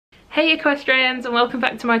Hey EquesRAYans, and welcome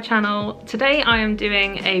back to my channel. Today I am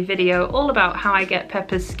doing a video all about how I get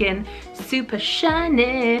Pepper's skin super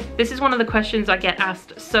shiny. This is one of the questions I get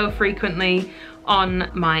asked so frequently on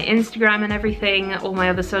my Instagram and everything, all my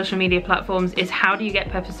other social media platforms, is how do you get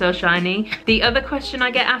Pepper so shiny? The other question I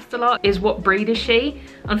get asked a lot is what breed is she?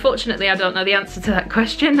 Unfortunately, I don't know the answer to that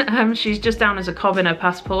question. She's just down as a cob in her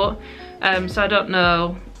passport, so I don't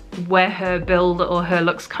know where her build or her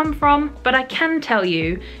looks come from, but I can tell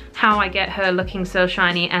you how I get her looking so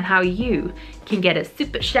shiny and how you can get a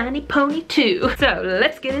super shiny pony too. So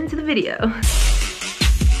let's get into the video.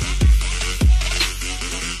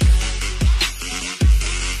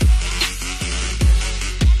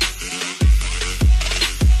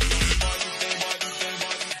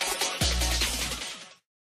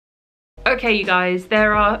 Okay you guys,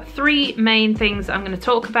 there are three main things I'm going to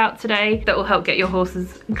talk about today that will help get your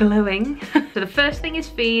horses glowing. So the first thing is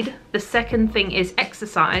feed, the second thing is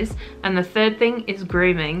exercise, and the third thing is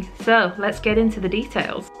grooming. So let's get into the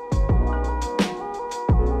details.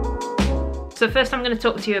 So first I'm going to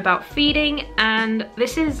talk to you about feeding, and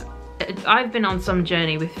I've been on some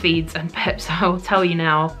journey with feeds and Peps, I will tell you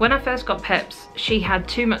now. When I first got Peps, she had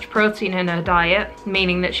too much protein in her diet,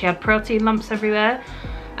 meaning that she had protein lumps everywhere.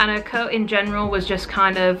 And her coat in general was just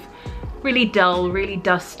kind of really dull, really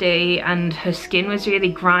dusty, and her skin was really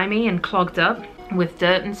grimy and clogged up with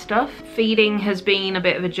dirt and stuff. Feeding has been a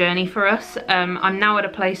bit of a journey for us. I'm now at a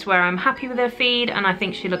place where I'm happy with her feed and I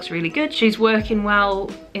think she looks really good. She's working well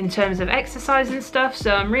in terms of exercise and stuff,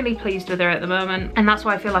 so I'm really pleased with her at the moment, and that's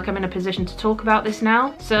why I feel like I'm in a position to talk about this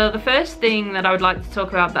now. So the first thing that I would like to talk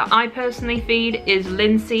about that I personally feed is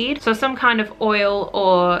linseed. So some kind of oil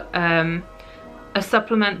or a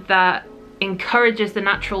supplement that encourages the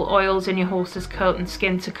natural oils in your horse's coat and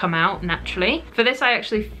skin to come out naturally. For this I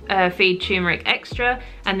actually feed turmeric extra,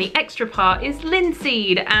 and the extra part is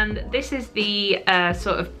linseed, and this is the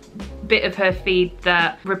sort of bit of her feed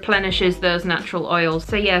that replenishes those natural oils.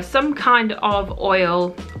 So yeah, some kind of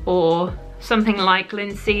oil or something like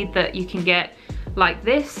linseed that you can get like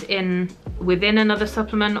this within another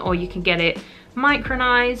supplement, or you can get it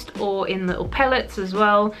micronized or in little pellets as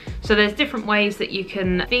well. So there's different ways that you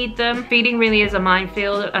can feed them. Feeding really is a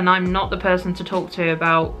minefield, and I'm not the person to talk to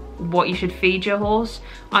about what you should feed your horse.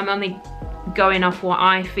 I'm only going off what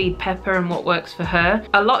I feed Pepper and what works for her.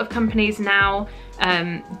 A lot of companies now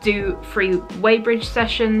do free weighbridge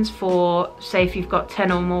sessions for, say if you've got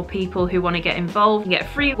 10 or more people who want to get involved. You get a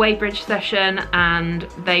free weighbridge session and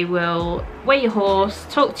they will weigh your horse,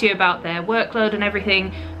 talk to you about their workload and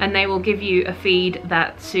everything, and they will give you a feed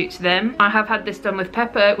that suits them. I have had this done with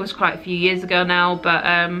Pepper. It was quite a few years ago now,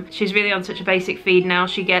 but she's really on such a basic feed now.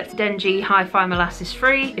 She gets Dengi Hi-Fi molasses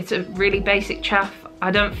free. It's a really basic chaff. I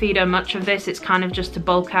don't feed her much of this. It's kind of just to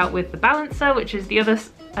bulk out with the balancer, which is the other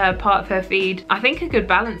part of her feed. I think a good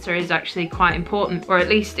balancer is actually quite important, or at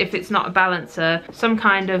least if it's not a balancer, some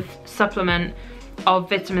kind of supplement of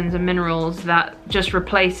vitamins and minerals that just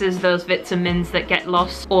replaces those vitamins that get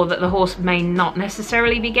lost or that the horse may not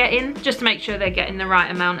necessarily be getting, just to make sure they're getting the right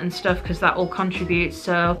amount and stuff, because that all contributes.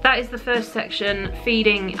 So that is the first section.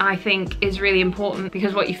 Feeding, I think, is really important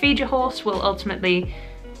because what you feed your horse will ultimately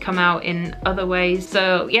come out in other ways.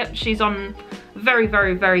 So yep, she's on very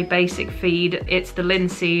basic feed. It's the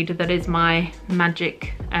linseed that is my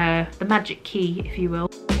magic, the magic key, if you will.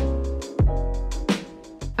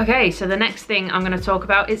 Okay, so the next thing I'm going to talk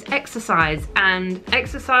about is exercise, and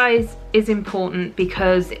exercise is important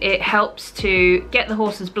because it helps to get the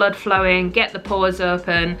horse's blood flowing, get the pores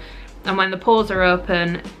open, and when the pores are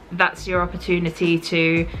open, that's your opportunity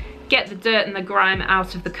to get the dirt and the grime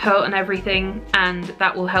out of the coat and everything, and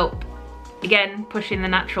that will help, again, pushing the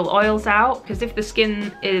natural oils out, because if the skin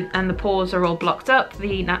and the pores are all blocked up,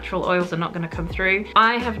 the natural oils are not going to come through.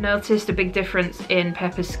 I have noticed a big difference in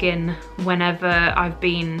Pepper's skin whenever I've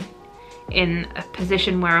been in a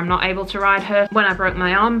position where I'm not able to ride her. When I broke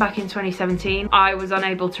my arm back in 2017, I was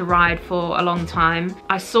unable to ride for a long time.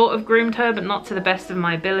 I sort of groomed her, but not to the best of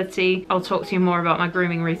my ability. I'll talk to you more about my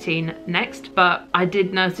grooming routine next, but I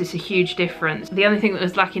did notice a huge difference. The only thing that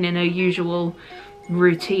was lacking in her usual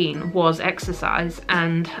routine was exercise,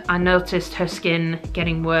 and I noticed her skin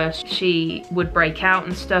getting worse. She would break out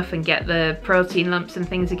and stuff and get the protein lumps and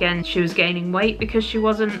things again. She was gaining weight because she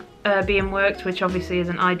wasn't being worked, which obviously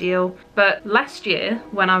isn't ideal. But last year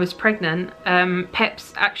when I was pregnant,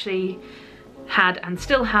 Peps actually had and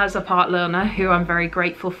still has a part learner who I'm very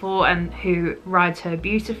grateful for and who rides her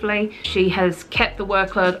beautifully. She has kept the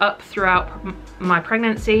workload up throughout my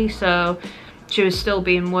pregnancy, so she was still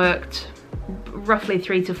being worked roughly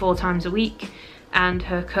 3 to 4 times a week, and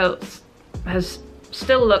her coat has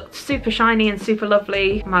still looked super shiny and super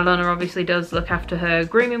lovely. My Luna obviously does look after her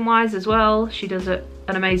grooming wise as well. She does an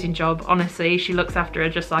amazing job, honestly. She looks after her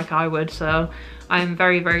just like I would, so I'm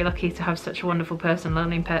very, very lucky to have such a wonderful person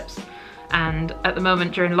learning Peps. And at the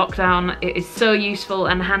moment during lockdown, it is so useful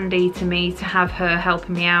and handy to me to have her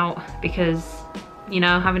helping me out, because you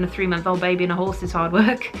know, having a 3-month-old baby and a horse is hard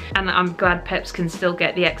work, and I'm glad Peps can still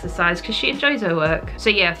get the exercise because she enjoys her work. So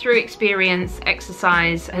yeah, through experience,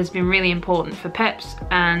 exercise has been really important for Peps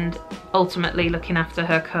and ultimately looking after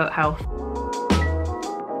her coat health.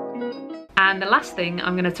 And the last thing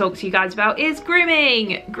I'm going to talk to you guys about is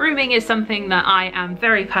grooming. Grooming is something that I am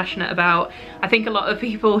very passionate about. I think a lot of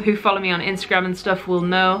people who follow me on Instagram and stuff will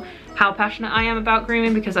know how passionate I am about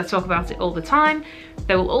grooming because I talk about it all the time.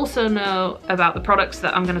 They will also know about the products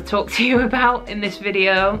that I'm going to talk to you about in this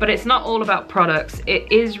video, but it's not all about products.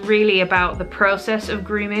 It is really about the process of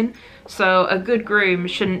grooming. So a good groom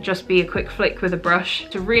shouldn't just be a quick flick with a brush.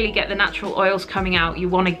 To really get the natural oils coming out, you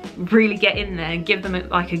want to really get in there and give them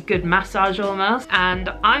like a good massage almost. And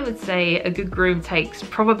I would say a good groom takes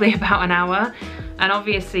probably about an hour. And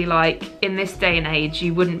obviously, like in this day and age,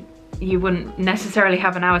 you wouldn't necessarily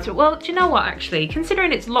have an hour to, well, do you know what, actually,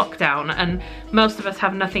 considering it's lockdown and most of us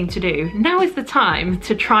have nothing to do, now is the time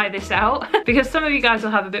to try this out because some of you guys will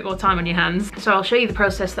have a bit more time on your hands. So I'll show you the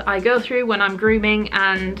process that I go through when I'm grooming,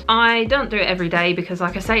 and I don't do it every day because,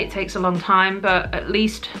 like I say, it takes a long time, but at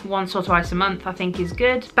least once or twice a month I think is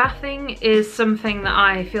good. Bathing is something that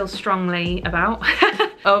I feel strongly about.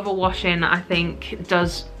 Overwashing, I think,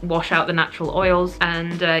 does wash out the natural oils,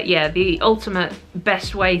 and yeah, the ultimate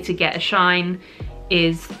best way to get a shine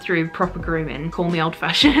is through proper grooming. Call me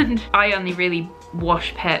old-fashioned. I only really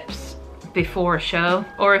wash Peps before a show,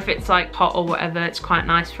 or if it's like hot or whatever, it's quite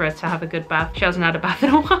nice for her to have a good bath. She hasn't had a bath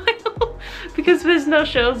in a while because there's no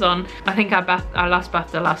shows on. I think I last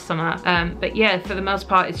bathed her last summer, but yeah, for the most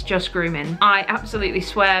part it's just grooming. I absolutely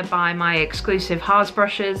swear by my exclusive Haas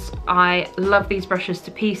brushes. I love these brushes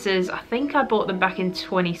to pieces. I think I bought them back in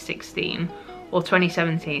 2016 or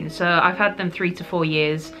 2017, so I've had them 3 to 4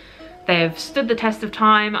 years. They've stood the test of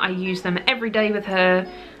time. I use them every day with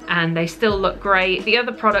her and they still look great. The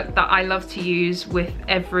other product that I love to use with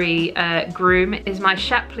every groom is my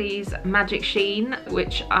Shapley's Magic Sheen,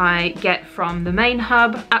 which I get from the main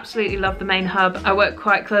hub. Absolutely love the main hub. I work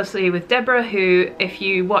quite closely with Deborah, who, if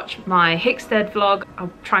you watch my Hickstead vlog,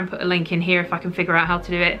 I'll try and put a link in here if I can figure out how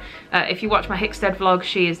to do it. If you watch my Hickstead vlog,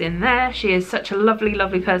 she is in there. She is such a lovely,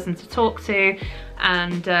 lovely person to talk to.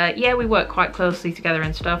 And yeah, we work quite closely together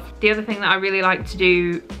and stuff. The other thing that I really like to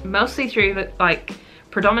do, mostly through like,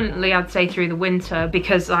 predominantly I'd say through the winter,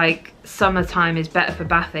 because like summertime is better for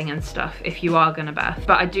bathing and stuff if you are gonna bath,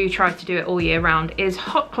 but I do try to do it all year round, is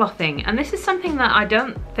hot clothing. And this is something that I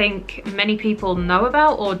don't think many people know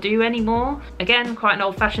about or do anymore. Again, quite an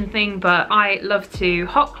old-fashioned thing, but I love to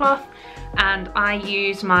hot cloth. And I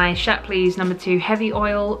use my Shapley's No. 2 heavy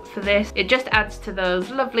oil for this. It just adds to those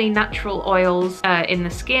lovely natural oils in the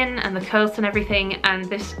skin and the coat and everything. And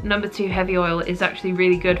this No. 2 heavy oil is actually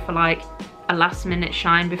really good for like a last minute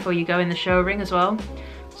shine before you go in the show ring as well.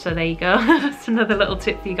 So there you go. That's another little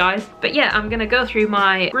tip for you guys. But yeah, I'm gonna go through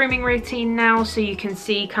my grooming routine now so you can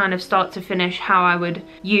see kind of start to finish how I would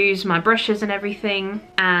use my brushes and everything.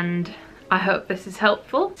 And I hope this is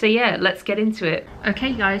helpful. So yeah, let's get into it.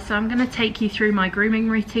 Okay guys, so I'm gonna take you through my grooming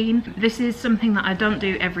routine. This is something that I don't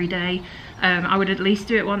do every day. I would at least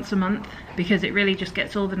do it once a month because it really just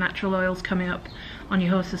gets all the natural oils coming up on your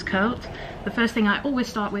horse's coat. The first thing I always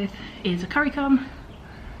start with is a curry comb.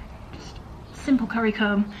 Just simple curry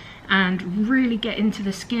comb, and really get into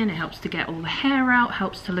the skin. It helps to get all the hair out,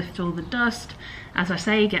 helps to lift all the dust. As I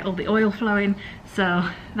say, get all the oil flowing. So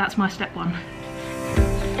that's my step one.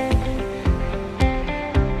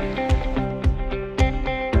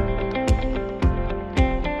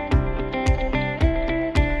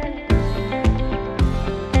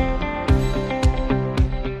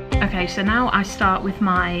 Okay, so now I start with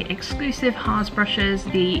my exclusive Haas brushes.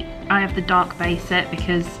 I have the dark bay set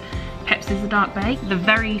because Peps is the dark bay. The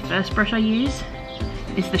very first brush I use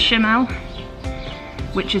is the Shimmel,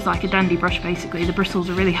 which is like a dandy brush basically. The bristles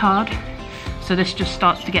are really hard, so this just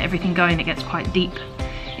starts to get everything going. It gets quite deep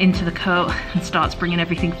into the coat and starts bringing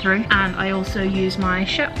everything through. And I also use my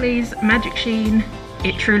Shapley's Magic Sheen.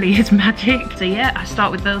 It truly is magic. So yeah, I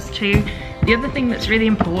start with those two. The other thing that's really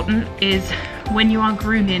important is when you are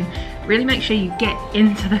grooming, really make sure you get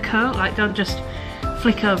into the coat. Like, don't just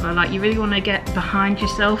flick over. Like, you really want to get behind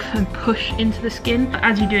yourself and push into the skin.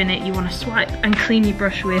 As you're doing it, you want to swipe and clean your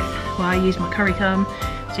brush with, well, I use my curry comb.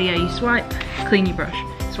 So yeah, you swipe, clean your brush,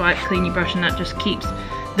 swipe, clean your brush, and that just keeps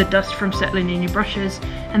the dust from settling in your brushes,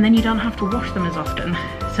 and then you don't have to wash them as often.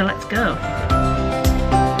 So let's go.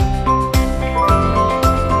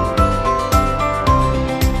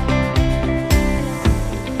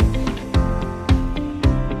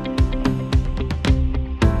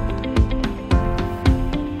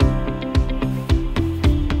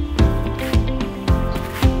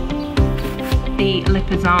 The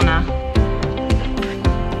Lipizzaner.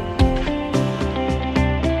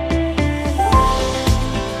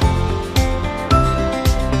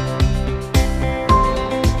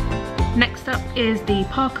 Next up is the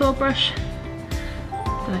parkour brush.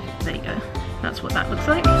 So, there you go, that's what that looks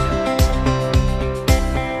like.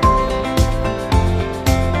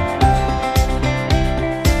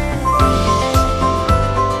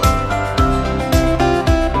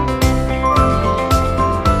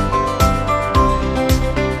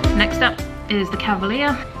 Is the Cavalier.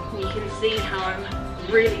 You can see how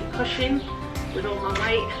I'm really pushing with all my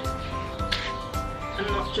weight, and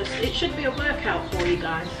not just, it should be a workout for you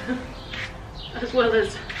guys, as well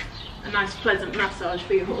as a nice pleasant massage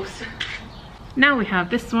for your horse. Now we have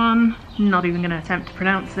this one, not even going to attempt to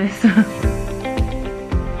pronounce this.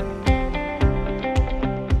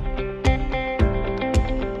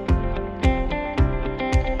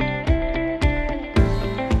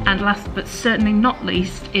 And last but certainly not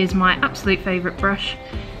least is my absolute favourite brush.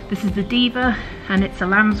 This is the Diva, and it's a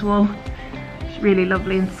lamb's wool. It's really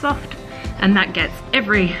lovely and soft, and that gets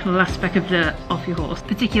every last speck of dirt off your horse.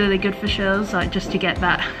 Particularly good for shows, like just to get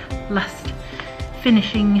that last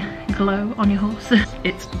finishing glow on your horse.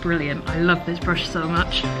 It's brilliant. I love this brush so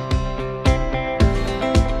much.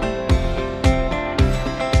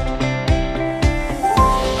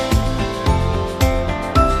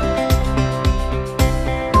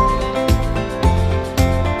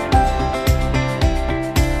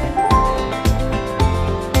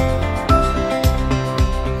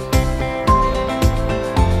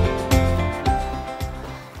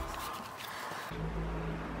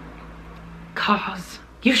 Cars,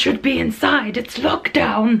 you should be inside, it's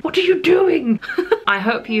lockdown. What are you doing? I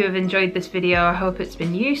hope you have enjoyed this video. I hope it's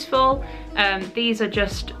been useful. These are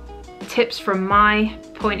just tips from my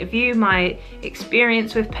point of view, my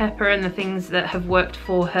experience with Pepper and the things that have worked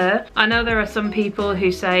for her. I know there are some people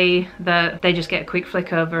who say that they just get a quick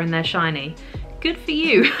flick over and they're shiny. Good for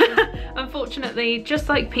you. Unfortunately, just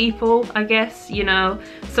like people, I guess, you know,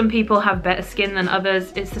 some people have better skin than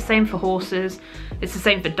others. It's the same for horses. It's the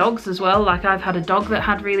same for dogs as well. Like, I've had a dog that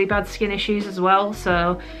had really bad skin issues as well.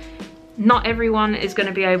 So not everyone is going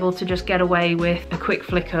to be able to just get away with a quick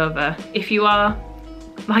flick over. If you are,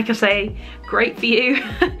 like I say, great for you.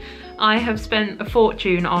 I have spent a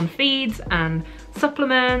fortune on feeds and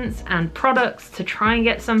supplements and products to try and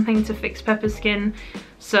get something to fix Pepper's skin.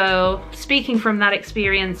 So speaking from that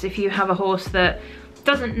experience, if you have a horse that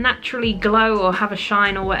doesn't naturally glow or have a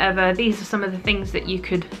shine or whatever, these are some of the things that you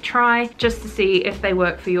could try just to see if they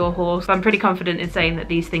work for your horse. I'm pretty confident in saying that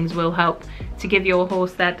these things will help to give your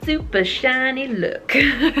horse that super shiny look.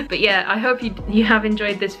 But yeah, I hope you have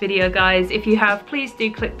enjoyed this video, guys. If you have, please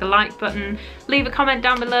do click the like button, leave a comment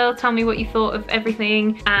down below, tell me what you thought of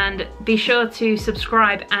everything, and be sure to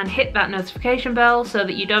subscribe and hit that notification bell so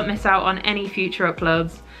that you don't miss out on any future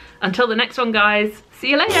uploads. Until the next one, guys,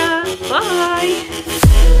 see you later,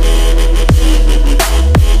 bye!